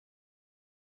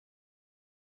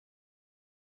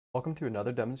Welcome to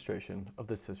another demonstration of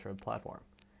the Sysrev platform.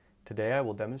 Today I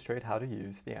will demonstrate how to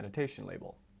use the annotation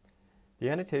label. The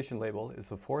annotation label is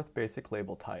the fourth basic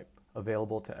label type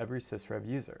available to every Sysrev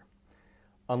user.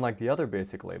 Unlike the other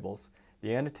basic labels,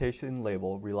 the annotation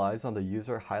label relies on the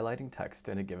user highlighting text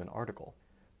in a given article.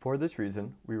 For this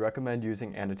reason, we recommend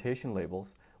using annotation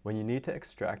labels when you need to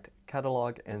extract,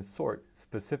 catalog, and sort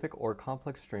specific or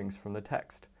complex strings from the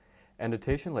text.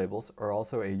 Annotation labels are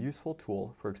also a useful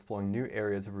tool for exploring new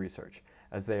areas of research,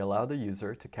 as they allow the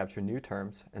user to capture new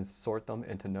terms and sort them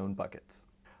into known buckets.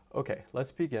 Okay,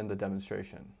 let's begin the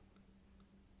demonstration.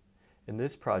 In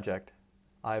this project,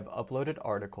 I've uploaded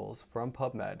articles from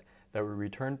PubMed that were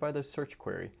returned by the search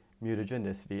query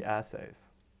mutagenicity assays.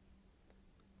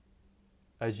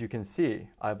 As you can see,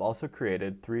 I've also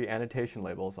created 3 annotation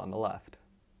labels on the left: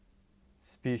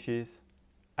 species,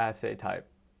 assay type,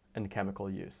 and chemical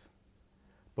use.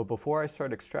 But before I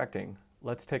start extracting,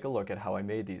 let's take a look at how I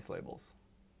made these labels.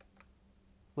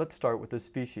 Let's start with the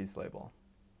species label.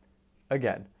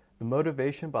 Again, the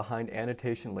motivation behind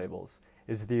annotation labels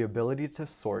is the ability to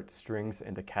sort strings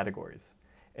into categories.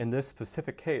 In this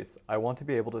specific case, I want to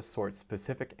be able to sort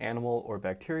specific animal or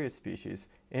bacteria species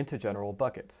into general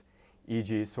buckets,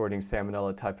 e.g. sorting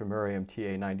Salmonella typhimurium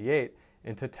TA98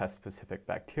 into test-specific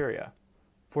bacteria.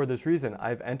 For this reason,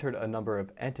 I've entered a number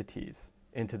of entities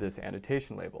into this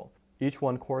annotation label, each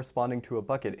one corresponding to a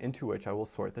bucket into which I will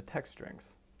sort the text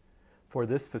strings. For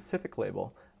this specific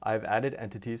label, I've added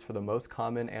entities for the most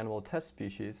common animal test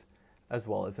species, as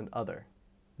well as an other.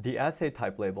 The assay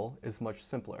type label is much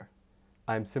simpler.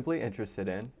 I'm simply interested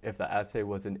in if the assay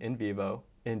was an in vivo,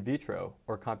 in vitro,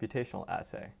 or computational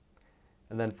assay.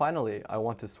 And then finally, I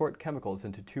want to sort chemicals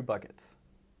into 2 buckets.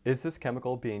 Is this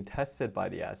chemical being tested by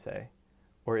the assay,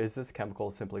 or is this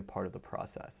chemical simply part of the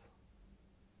process?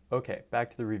 Okay, back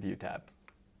to the review tab.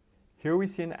 Here we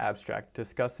see an abstract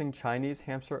discussing Chinese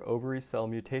hamster ovary cell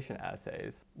mutation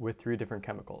assays with 3 different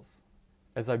chemicals.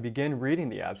 As I begin reading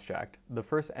the abstract, the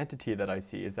first entity that I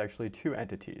see is actually 2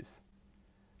 entities: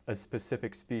 a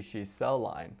specific species cell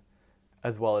line,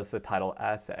 as well as the title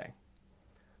assay.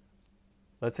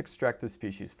 Let's extract the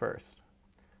species first.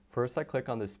 First, I click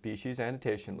on the species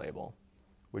annotation label,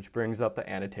 which brings up the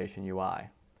annotation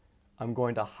UI. I'm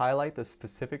going to highlight the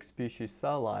specific species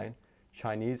cell line,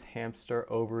 Chinese hamster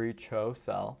ovary CHO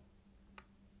cell,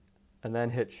 and then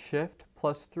hit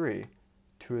Shift+3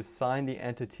 to assign the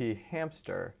entity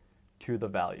hamster to the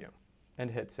value, and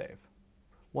hit save.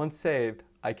 Once saved,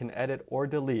 I can edit or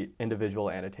delete individual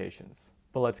annotations.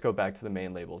 But let's go back to the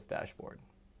main labels dashboard.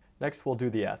 Next, we'll do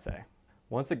the assay.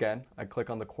 Once again, I click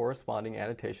on the corresponding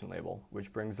annotation label,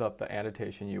 which brings up the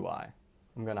annotation UI.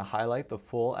 I'm going to highlight the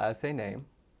full assay name,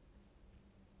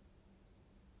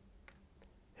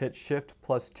 hit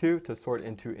Shift+2 to sort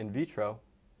into in vitro,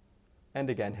 and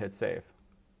again hit save.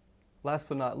 Last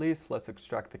but not least, let's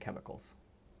extract the chemicals.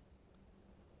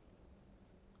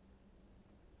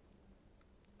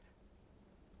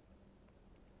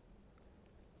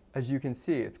 As you can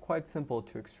see, it's quite simple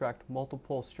to extract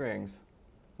multiple strings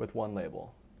with one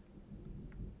label.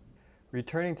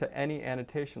 Returning to any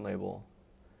annotation label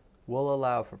will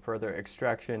allow for further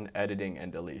extraction, editing,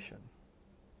 and deletion.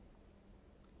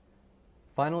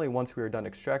 Finally, once we are done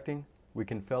extracting, we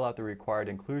can fill out the required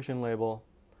inclusion label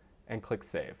and click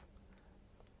Save,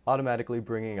 automatically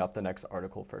bringing up the next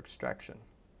article for extraction.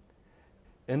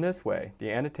 In this way, the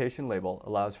annotation label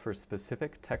allows for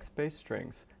specific text-based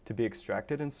strings to be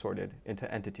extracted and sorted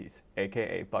into entities,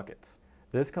 aka buckets.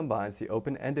 This combines the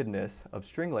open-endedness of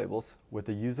string labels with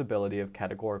the usability of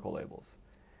categorical labels.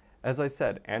 As I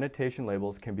said, annotation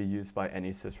labels can be used by any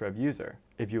Sysrev user.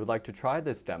 If you would like to try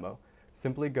this demo,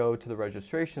 simply go to the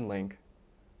registration link,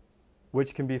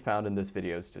 which can be found in this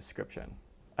video's description.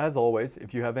 As always,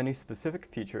 if you have any specific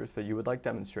features that you would like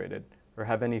demonstrated, or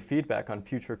have any feedback on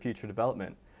future feature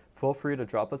development, feel free to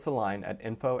drop us a line at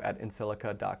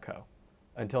info@insilica.co.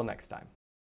 Until next time.